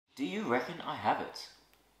Do you reckon I have it?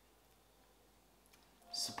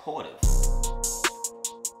 Supportive.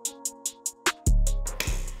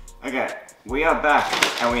 Okay, we are back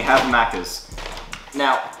and we have Macca's.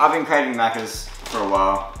 Now, I've been craving Macca's for a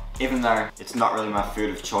while, even though it's not really my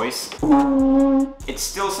food of choice. It's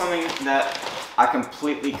still something that I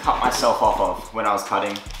completely cut myself off of when I was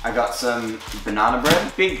cutting. I got some banana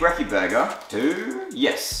bread, big brekkie burger, two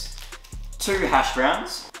hash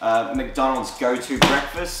browns, McDonald's go-to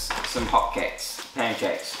breakfast, some hotcakes,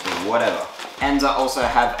 pancakes, whatever. And I also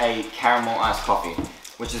have a caramel iced coffee,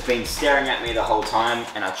 which has been staring at me the whole time,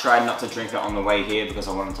 and I tried not to drink it on the way here because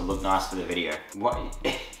I wanted to look nice for the video. What?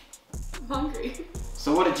 I'm hungry.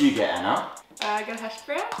 So what did you get, Anna? I got a hash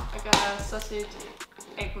brown, I got a sausage,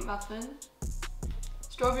 eggplant muffin,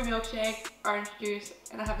 strawberry milkshake, orange juice,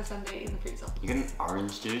 and I have a sundae in the freezer. You got an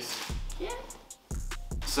orange juice? Yeah.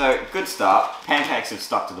 So, good start. Pancakes have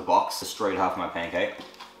stuck to the box. Destroyed half my pancake.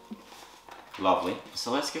 Lovely.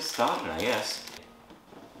 So let's get started, I guess.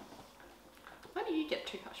 Why do you get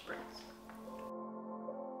 2 hash browns?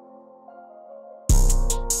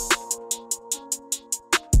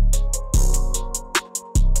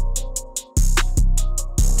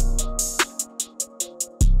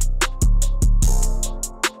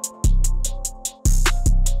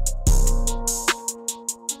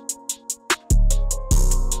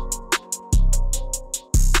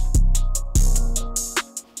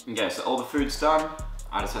 Okay, so all the food's done.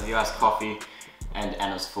 I just have the iced coffee and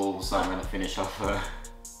Anna's full, so I'm gonna finish off her.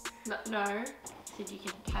 No, said you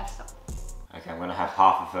can have some. Okay, I'm gonna have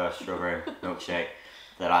half of her strawberry milkshake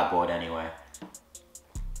that I bought anyway.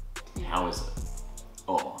 How is it?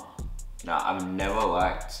 Oh, no, I've never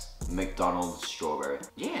liked McDonald's strawberry.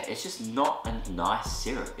 Yeah, it's just not a nice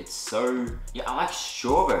syrup. It's so, yeah, I like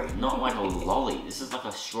strawberry, not like a lolly. This is like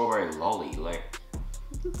a strawberry lolly, like.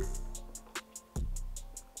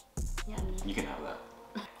 You can have that.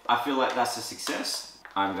 I feel like that's a success.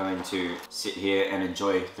 I'm going to sit here and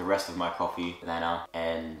enjoy the rest of my coffee with Anna,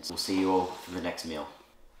 and we'll see you all for the next meal.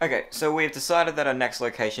 Okay, so we've decided that our next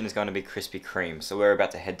location is going to be Krispy Kreme, so we're about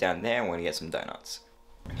to head down there and we're going to get some donuts.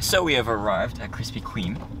 So we have arrived at Krispy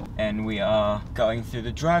Kreme, and we are going through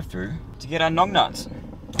the drive-thru to get our nog nuts.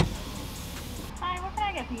 Hi, what can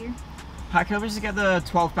I get for you? Hi, can we just get the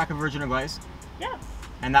 12-pack of original glaze? Yeah.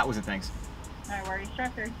 And that was it, thanks. No worries,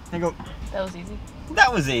 drive through. Thank you. That was easy.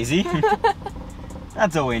 That was easy.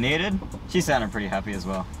 That's all we needed. She sounded pretty happy as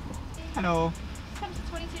well. Hello. Comes to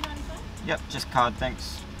 $22.95. Yep, just card,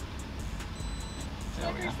 thanks. Would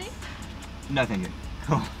you like a receipt? No, thank you.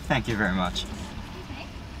 Cool, thank you very much. Okay.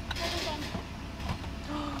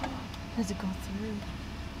 Does it go through?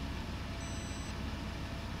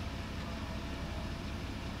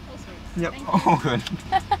 Oh, sweet. Yep, Thank all good.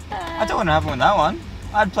 I don't want to have one with that one.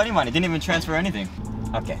 I had plenty of money, didn't even transfer anything.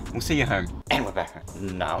 Okay, we'll see you home. And we're back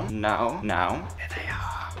home. Now. There they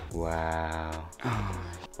are. Wow.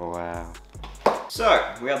 Wow. So,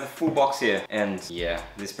 we have the full box here, and yeah,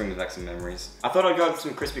 this brings back some memories. I thought I'd go with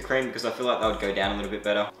some Krispy Kreme because I feel like that would go down a little bit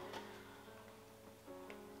better.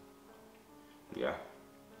 Yeah,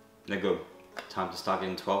 they're good. Time to start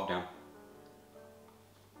getting 12 down.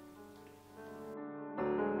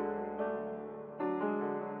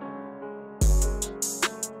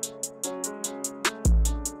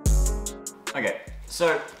 Okay,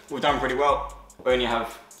 so we've done pretty well. We only have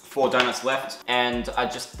 4 donuts left, and I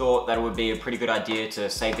just thought that it would be a pretty good idea to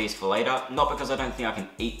save these for later. Not because I don't think I can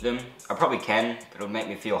eat them. I probably can, but it'll make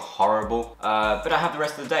me feel horrible. But I have the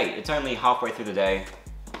rest of the day. It's only halfway through the day.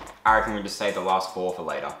 I reckon we'll just save the last 4 for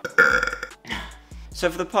later. So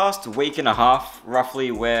for the past week and a half,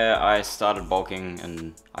 roughly, where I started bulking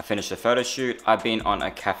and I finished the photo shoot, I've been on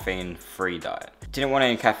a caffeine-free diet. Didn't want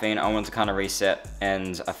any caffeine, I wanted to kind of reset,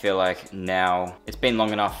 and I feel like now it's been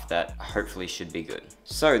long enough that hopefully should be good.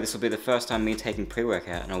 So this will be the first time me taking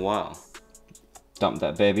pre-workout in a while. Dump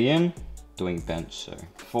that baby in, doing bench, so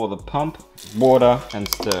for the pump, water and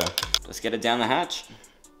stir. Let's get it down the hatch.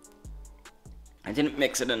 I didn't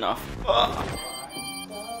mix it enough. Ugh.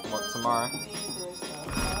 What tomorrow?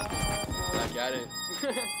 I got it.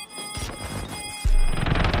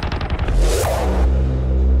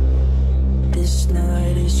 This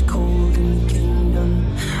night is cold in the kingdom.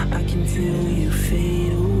 I can feel you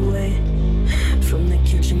fade away. From the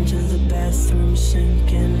kitchen to the bathroom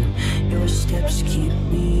sinking. Your steps keep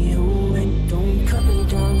me awake. Don't cut me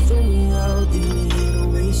down, throw me out. Leave me here to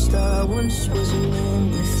waste. I once was a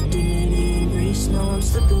man with dignity and grace. Now I'm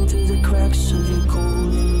slipping through the cracks of your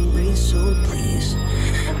cold embrace. So please,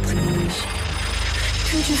 please,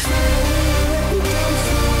 could you feel it? Let me down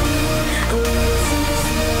for me. I wanna see this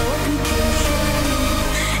now. I can show you.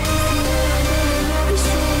 If you want, I'll be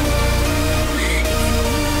strong.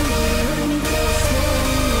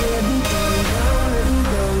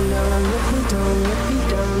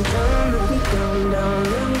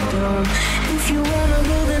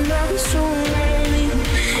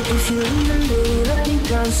 If you're leaving, baby, let me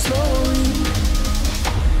down slowly.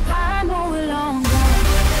 I know we're long gone.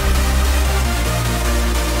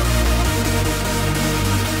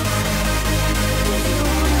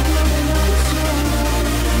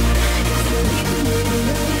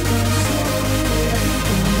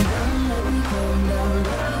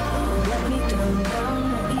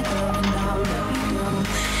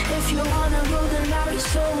 If you wanna go, then I'll be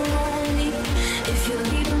so lonely. If you're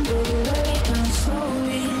leaving, baby, let me down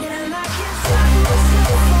slowly. And I can't stop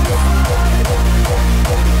myself from falling.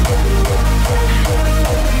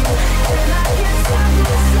 And I can't stop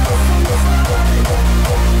myself from falling.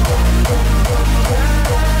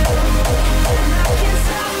 And I can't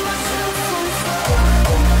stop myself from falling.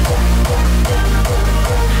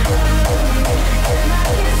 And I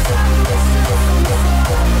can't stop myself from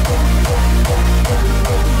falling.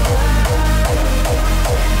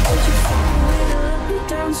 Would you find a way to let me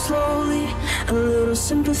down slowly? A little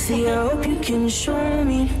sympathy, I hope you can show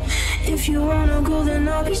me. If you wanna go, then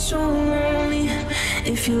I'll be so lonely.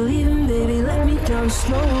 If you're leaving, baby, let me down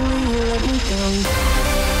slowly. Let me down.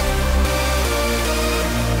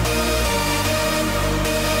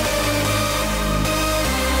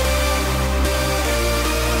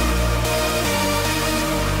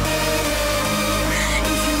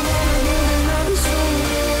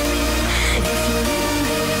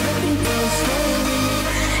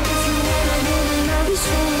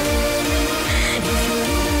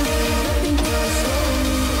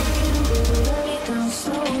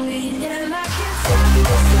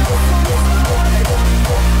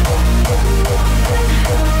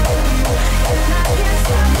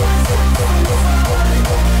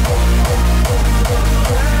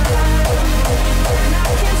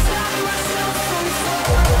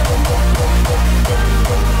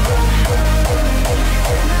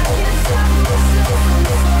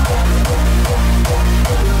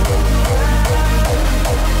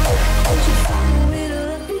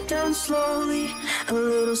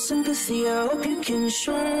 Sympathy, I hope you can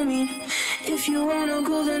show me. If you wanna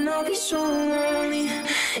go, then I'll be so lonely.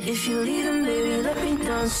 If you're leaving, baby, let me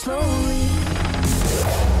down slowly.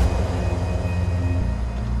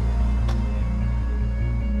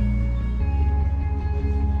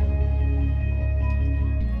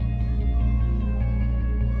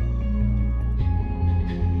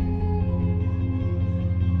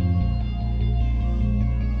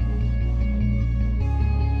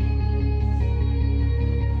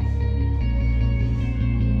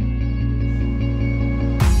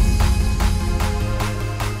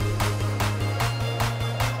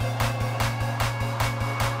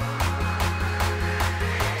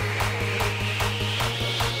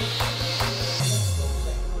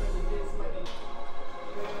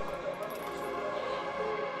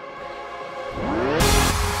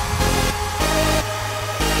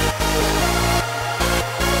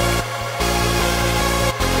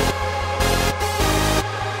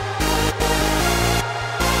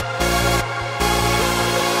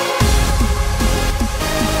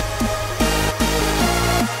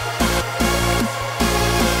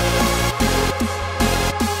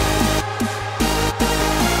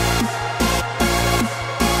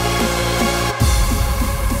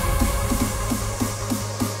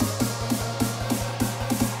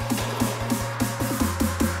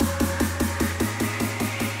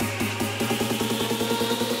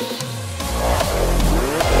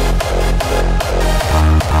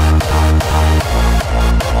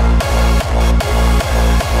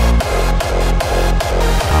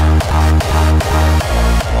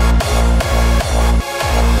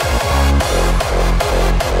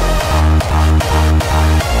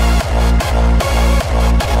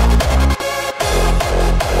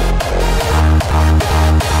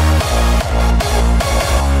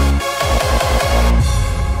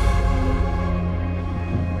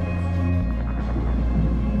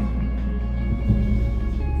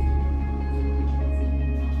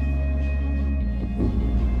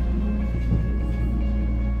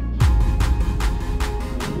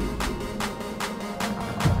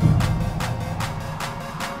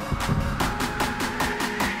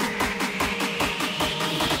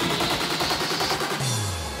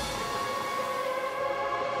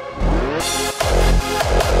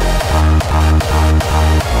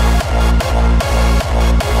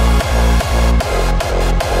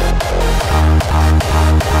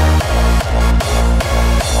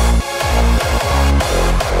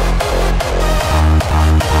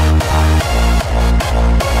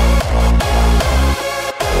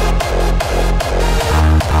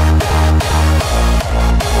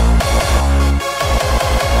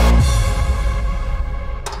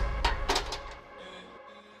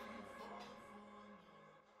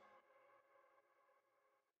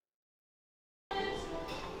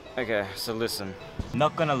 Okay, so listen.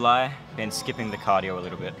 Not gonna lie, been skipping the cardio a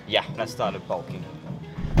little bit. Yeah, I started bulking.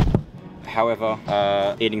 However,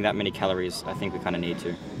 eating that many calories, I think we kind of need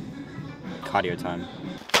to. Cardio time.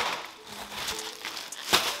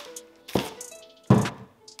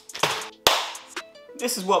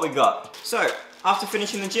 This is what we got. So, after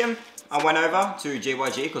finishing the gym, I went over to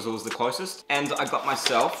GYG because it was the closest, and I got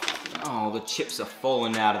myself, oh, the chips are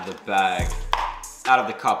falling out of the bag. Out of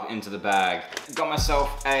the cup into the bag. Got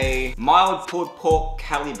myself a mild pulled pork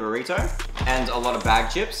Cali burrito and a lot of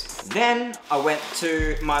bag chips. Then I went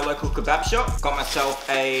to my local kebab shop, got myself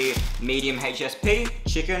a medium HSP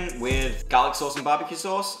chicken with garlic sauce and barbecue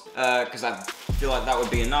sauce, because I feel like that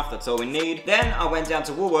would be enough, that's all we need. Then I went down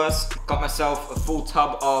to Woolworths, got myself a full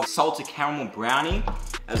tub of salted caramel brownie,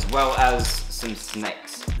 as well as some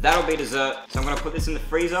snakes. That'll be dessert, so I'm gonna put this in the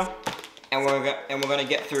freezer. And we're gonna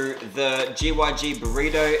get through the GYG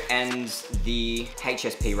burrito and the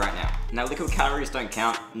HSP right now. Now, liquid calories don't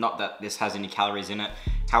count, not that this has any calories in it.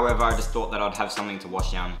 However, I just thought that I'd have something to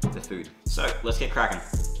wash down the food. So, let's get cracking.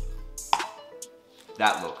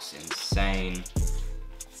 That looks insane.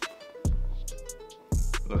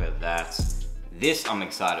 Look at that. This I'm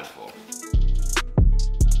excited for.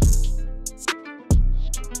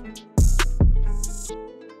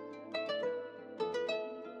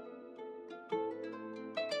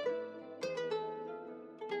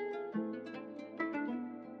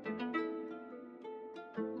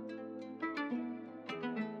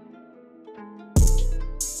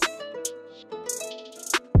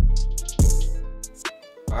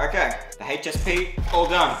 Okay, the HSP, all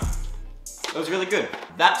done. It was really good.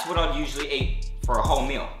 That's what I'd usually eat for a whole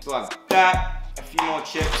meal. So like that, a few more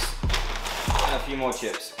chips, and a few more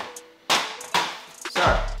chips. So,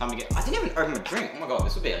 time to get, I didn't even open a drink. Oh my God,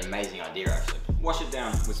 this would be an amazing idea actually. Wash it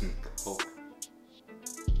down with some Coke.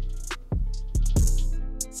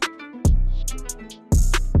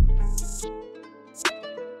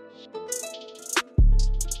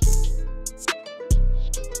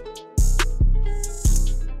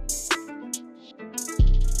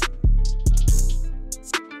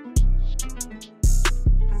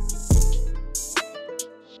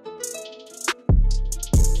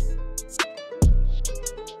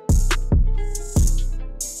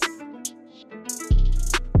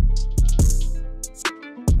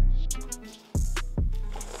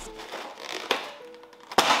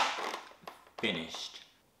 Finished.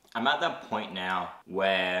 I'm at that point now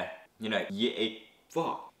where, you know, you eat,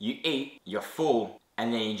 you're full,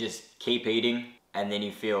 and then you just keep eating, and then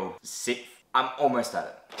you feel sick. I'm almost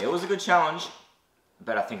at it. It was a good challenge,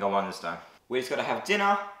 but I think I won this time. We just gotta have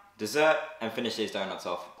dinner, dessert, and finish these donuts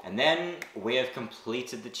off. And then we have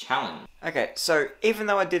completed the challenge. Okay, so even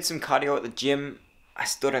though I did some cardio at the gym, I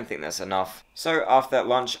still don't think that's enough. So after that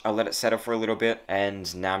lunch, I let it settle for a little bit,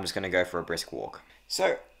 and now I'm just gonna go for a brisk walk.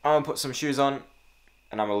 So, I'm gonna put some shoes on,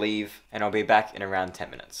 and I'm gonna leave, and I'll be back in around 10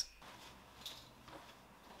 minutes.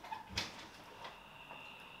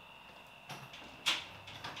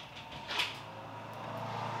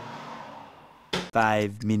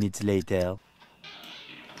 Five minutes later.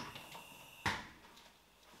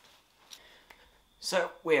 So,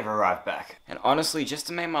 we have arrived back. And honestly, just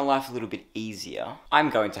to make my life a little bit easier, I'm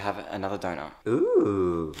going to have another donut.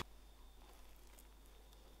 Ooh.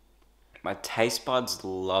 My taste buds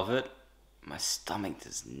love it. My stomach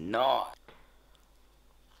does not.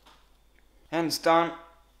 And it's done.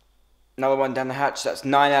 Another one down the hatch. That's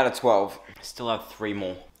 9 out of 12. I still have 3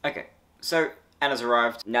 more. Okay, so Anna's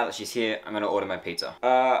arrived. Now that she's here, I'm gonna order my pizza.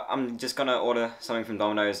 I'm just gonna order something from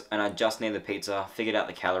Domino's, and I just need the pizza. Figured out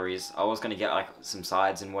the calories. I was gonna get like some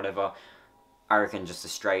sides and whatever. I reckon just a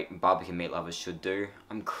straight barbecue meat lovers should do.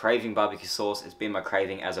 I'm craving barbecue sauce. It's been my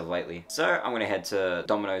craving as of lately. So I'm gonna head to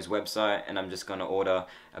Domino's website and I'm just gonna order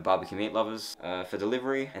a barbecue meat lovers for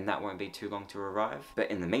delivery, and that won't be too long to arrive. But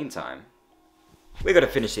in the meantime, we gotta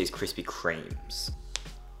finish these Krispy Kremes.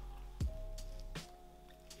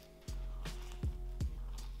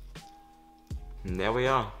 And there we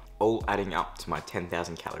are, all adding up to my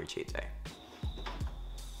 10,000 calorie cheat day.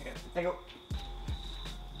 Okay, thank you.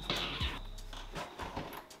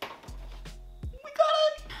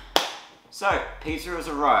 So, pizza has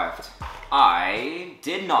arrived. I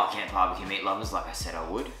did not get barbecue meat lovers like I said I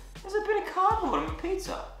would. There's a bit of cardboard on my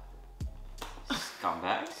pizza.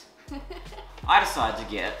 Scumbags. I decided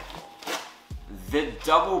to get the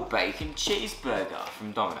double bacon cheeseburger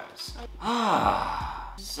from Domino's.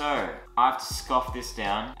 So, I have to scoff this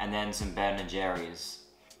down and then some Ben & Jerry's.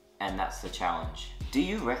 And that's the challenge. Do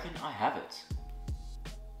you reckon I have it?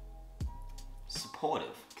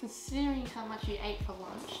 Supportive. Considering how much you ate for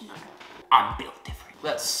lunch, no. I'm built different.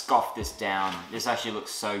 Let's scoff this down. This actually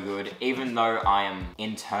looks so good. Even though I am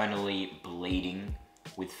internally bleeding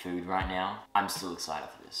with food right now, I'm still excited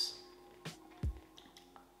for this.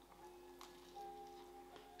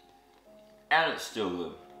 And it's still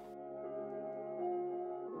good.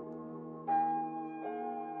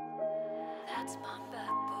 That's my bad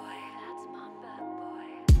boy. That's my bad boy.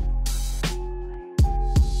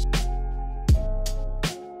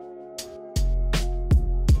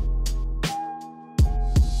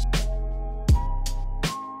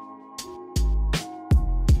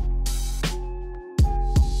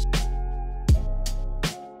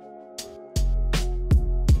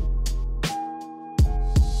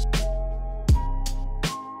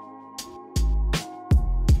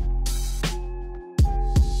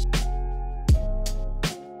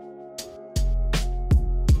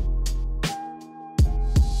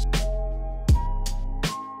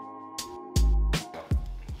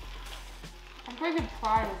 I'm pretty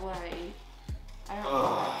proud of what I eat. I don't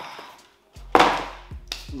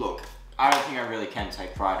know. Look, I don't think I really can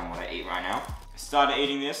take pride in what I eat right now. I started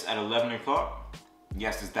eating this at 11 o'clock.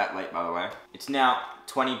 Yes, it's that late, by the way. It's now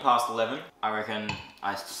 20 past 11. I reckon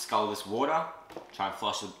I scull this water, try and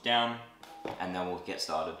flush it down, and then we'll get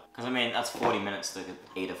started. Because I mean, that's 40 minutes to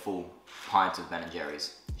eat a full pint of Ben &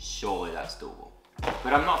 Jerry's. Surely that's doable.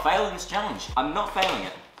 But I'm not failing this challenge. I'm not failing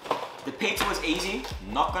it. The pizza was easy,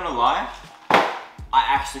 not gonna lie. I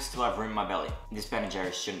actually still have room in my belly. This Ben &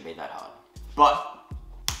 Jerry's shouldn't be that hard. But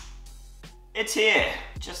it's here,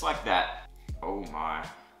 just like that. Oh my.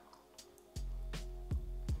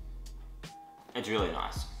 It's really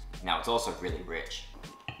nice. Now it's also really rich,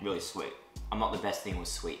 really sweet. I'm not the best thing with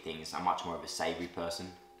sweet things. I'm much more of a savory person.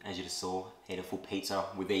 As you just saw, ate a full pizza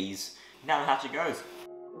with ease. Now that's how it goes.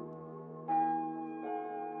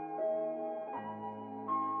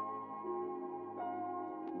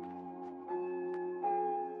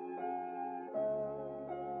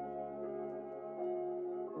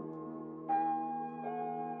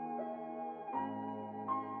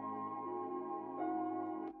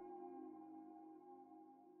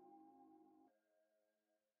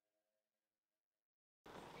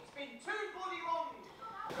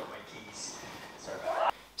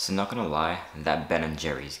 So not gonna lie, that Ben &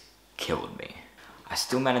 Jerry's killed me. I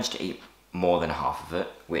still managed to eat more than half of it,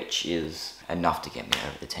 which is enough to get me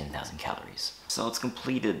over the 10,000 calories. So it's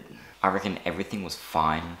completed. I reckon everything was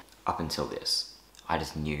fine up until this. I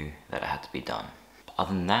just knew that it had to be done. But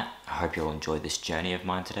other than that, I hope you all enjoyed this journey of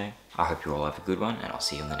mine today. I hope you all have a good one, and I'll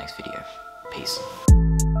see you in the next video. Peace.